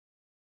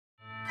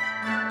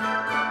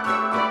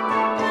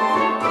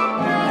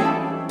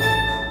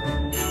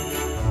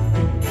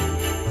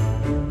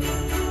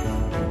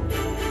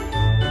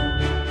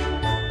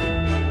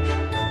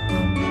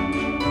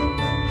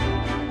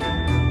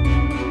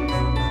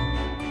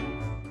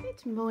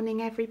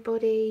morning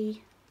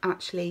everybody.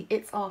 Actually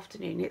it's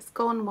afternoon, it's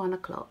gone 1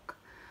 o'clock,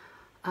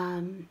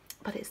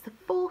 but it's the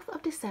 4th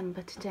of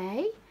December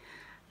today,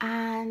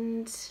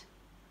 and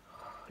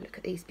look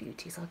at these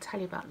beauties. I'll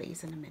tell you about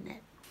these in a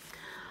minute.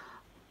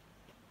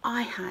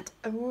 I had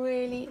a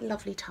really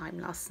lovely time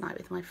last night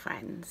with my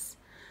friends.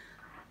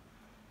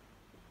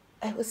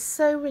 It was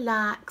so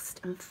relaxed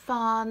and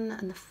fun,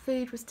 and the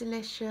food was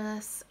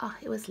delicious. Oh,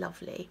 it was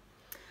lovely.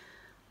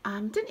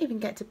 Didn't even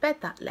get to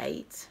bed that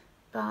late,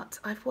 but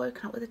I've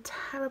woken up with a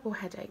terrible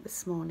headache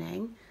this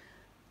morning.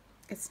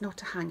 It's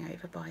not a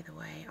hangover, by the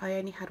way. I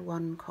only had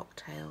one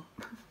cocktail.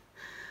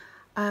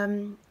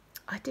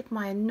 I did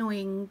my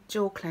annoying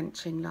jaw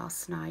clenching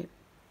last night,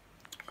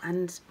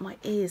 and my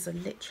ears are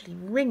literally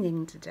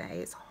ringing today.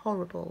 It's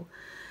horrible.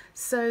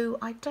 So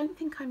I don't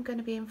think I'm going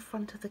to be in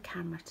front of the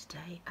camera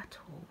today at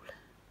all.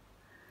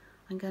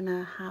 I'm going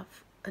to have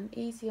an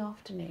easy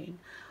afternoon.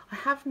 I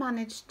have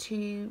managed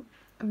to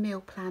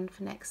meal plan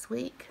for next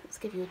week. Let's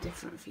give you a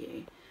different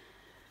view.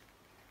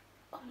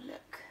 Oh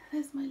look,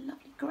 there's my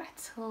lovely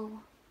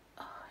Gretel. Oh,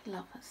 I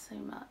love her so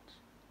much.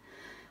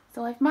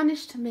 So I've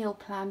managed to meal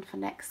plan for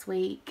next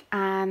week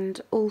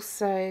and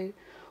also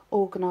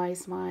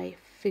organise my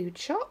food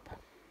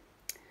shop.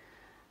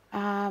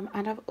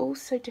 And I've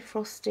also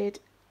defrosted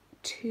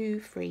 2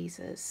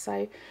 freezers, so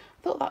I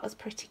thought that was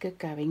pretty good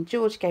going.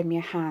 George gave me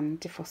a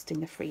hand defrosting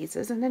the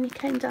freezers, and then he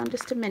came down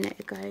just a minute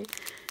ago and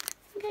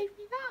gave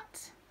me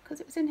that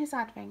because it was in his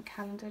advent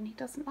calendar, and he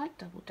doesn't like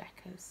double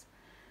deckers,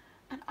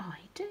 and I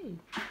do.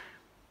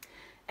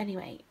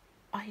 Anyway,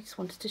 I just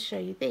wanted to show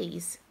you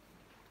these.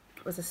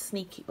 It was a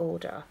sneaky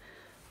order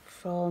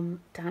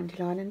from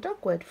Dandelion and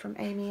Dogwood from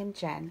Amy and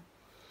Jen.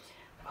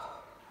 Oh,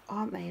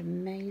 aren't they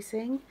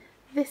amazing?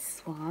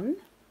 This one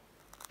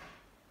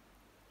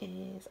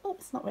is, oh,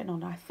 it's not written on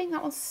there. I think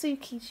that one's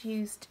Suki's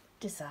used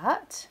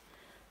dessert.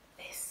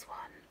 This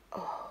one,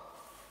 oh,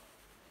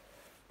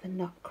 the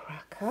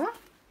Nutcracker,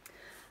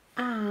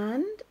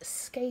 and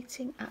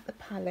Skating at the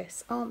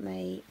Palace. Aren't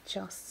they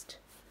just,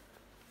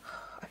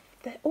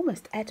 they're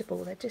almost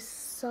edible. They're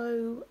just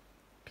so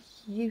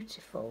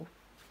beautiful.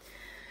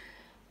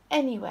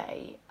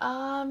 Anyway,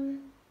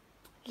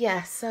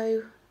 yeah,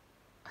 so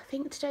I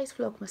think today's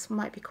Vlogmas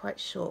might be quite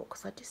short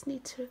because I just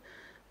need to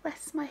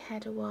rest my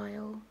head a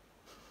while.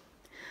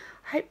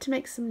 I hope to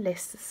make some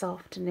lists this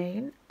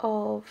afternoon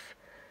of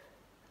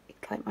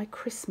like my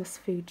Christmas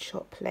food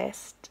shop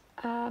list,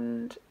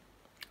 and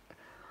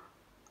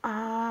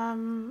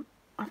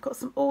I've got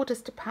some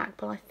orders to pack,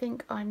 but I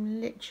think I'm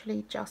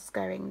literally just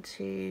going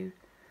to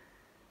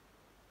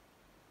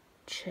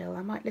chill.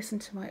 I might listen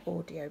to my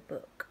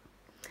audiobook.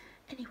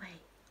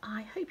 Anyway,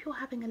 I hope you're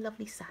having a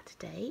lovely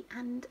Saturday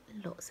and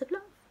lots of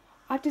love.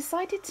 I've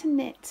decided to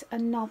knit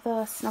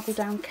another snuggle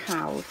down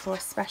cowl for a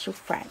special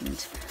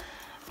friend,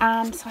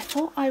 and so I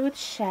thought I would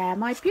share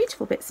my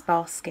beautiful bits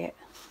basket.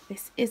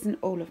 This isn't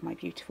all of my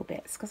beautiful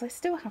bits because I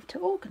still have to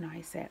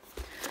organise it,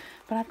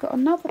 but I've got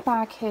another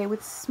bag here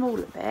with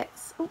smaller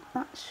bits. Oh,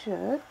 that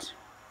should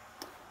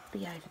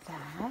be over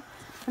there,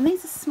 and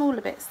these are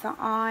smaller bits that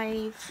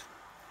I've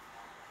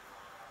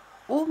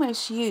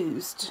almost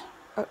used.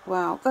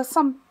 Well, there's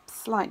some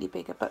slightly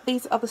bigger, but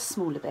these are the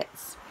smaller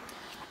bits.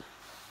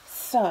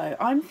 So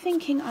I'm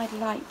thinking I'd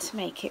like to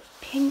make it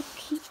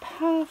pinky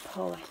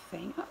purple. I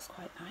think that's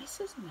quite nice,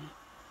 isn't it?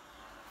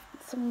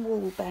 Some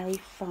woolberry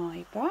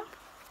fibre.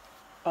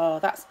 Oh,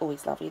 that's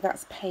always lovely.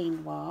 That's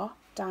Peignoir,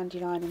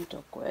 Dandelion and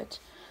Dogwood.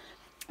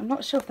 I'm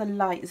not sure if the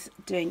light is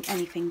doing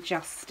anything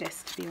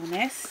justice, to be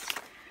honest.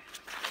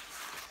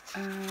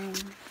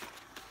 What's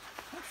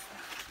that?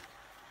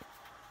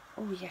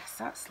 Oh yes,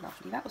 that's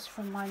lovely. That was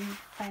from my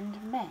friend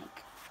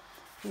Meg,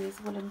 who is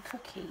Woolen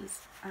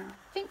Cookies. I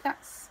think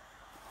that's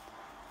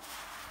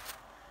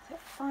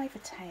Fiver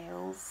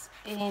Tails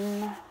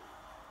in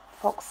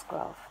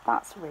Foxglove.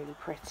 That's really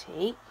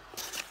pretty.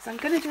 So I'm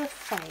going to do a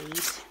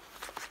fade.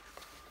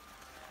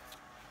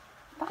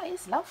 That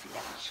is lovely,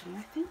 actually.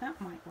 I think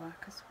that might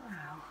work as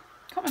well.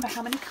 Can't remember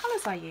how many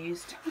colours I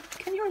used.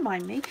 Can you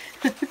remind me?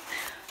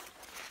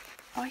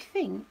 I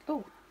think,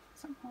 oh,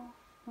 it's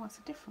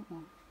a different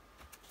one.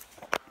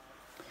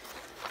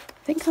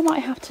 I think I might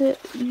have to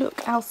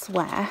look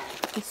elsewhere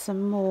for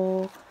some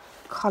more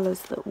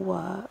colours that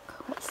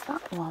work. What's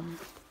that one?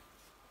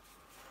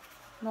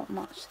 Not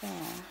much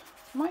there.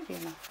 Might be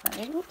enough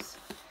though. Oops.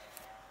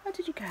 Where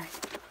did you go?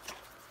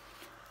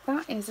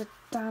 That is a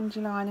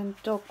Dandelion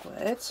and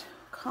Dogwood.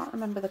 Can't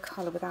remember the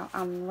colour without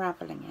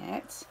unravelling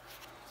it.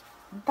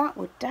 That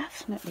would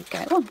definitely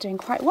go. Oh, I'm doing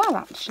quite well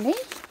actually.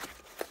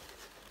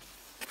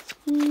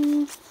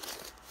 That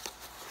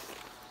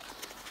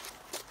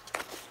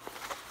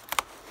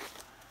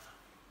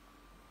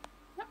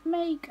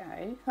may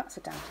go. That's a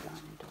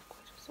Dandelion and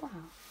Dogwood as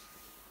well.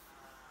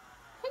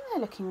 I think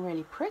they're looking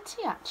really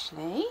pretty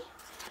actually.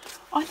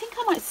 I think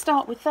I might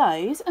start with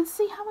those and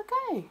see how I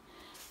go.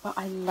 But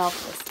I love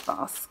this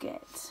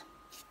basket.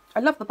 I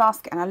love the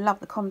basket and I love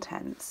the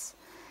contents.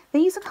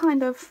 These are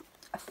kind of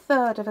a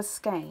third of a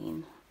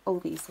skein, all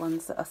these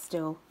ones that are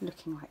still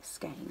looking like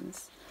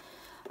skeins.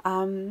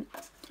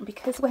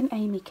 because when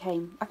Amy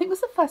came, I think it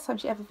was the first time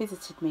she ever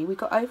visited me, we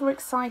got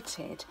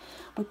overexcited.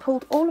 We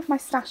pulled all of my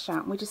stash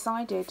out and we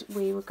decided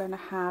we were going to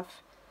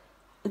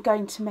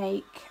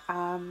make,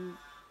 I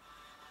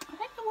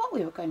don't know what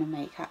we were going to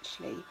make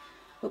actually,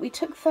 but we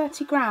took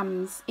 30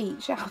 grams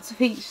each out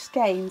of each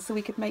skein so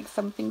we could make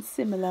something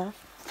similar.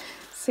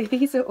 So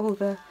these are all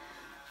the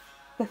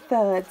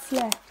thirds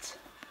left.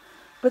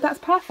 But that's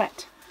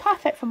perfect.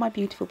 Perfect for my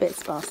beautiful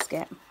bits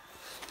basket.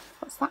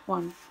 What's that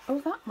one? Oh,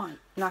 that might...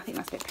 No, I think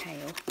that's a bit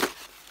pale.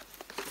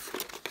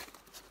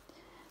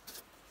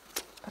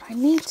 But I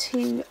need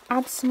to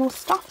add some more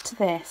stuff to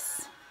this.